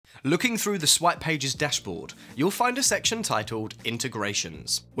Looking through the Swipe Pages dashboard, you'll find a section titled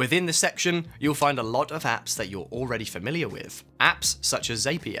Integrations. Within the section, you'll find a lot of apps that you're already familiar with. Apps such as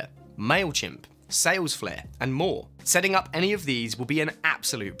Zapier, Mailchimp, Salesflare, and more. Setting up any of these will be an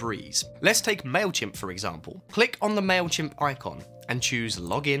absolute breeze. Let's take Mailchimp for example. Click on the Mailchimp icon and choose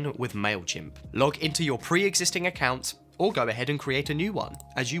Login with Mailchimp. Log into your pre-existing account or go ahead and create a new one,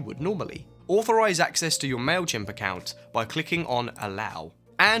 as you would normally. Authorize access to your Mailchimp account by clicking on Allow.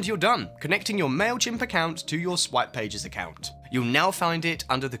 And you're done, connecting your Mailchimp account to your Swipe Pages account. You'll now find it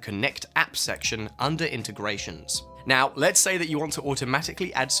under the Connect Apps section under Integrations. Now, let's say that you want to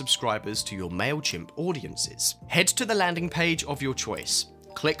automatically add subscribers to your Mailchimp audiences. Head to the landing page of your choice.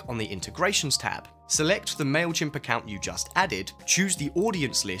 Click on the Integrations tab. Select the Mailchimp account you just added, choose the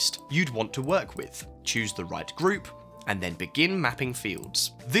audience list you'd want to work with, choose the right group, and then begin mapping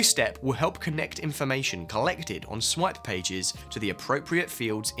fields. This step will help connect information collected on Swipe Pages to the appropriate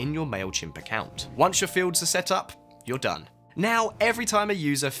fields in your Mailchimp account. Once your fields are set up, you're done. Now, every time a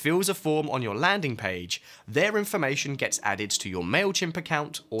user fills a form on your landing page, their information gets added to your Mailchimp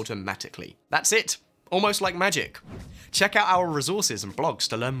account automatically. That's it, almost like magic. Check out our resources and blogs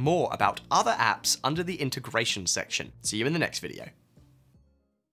to learn more about other apps under the Integration section. See you in the next video.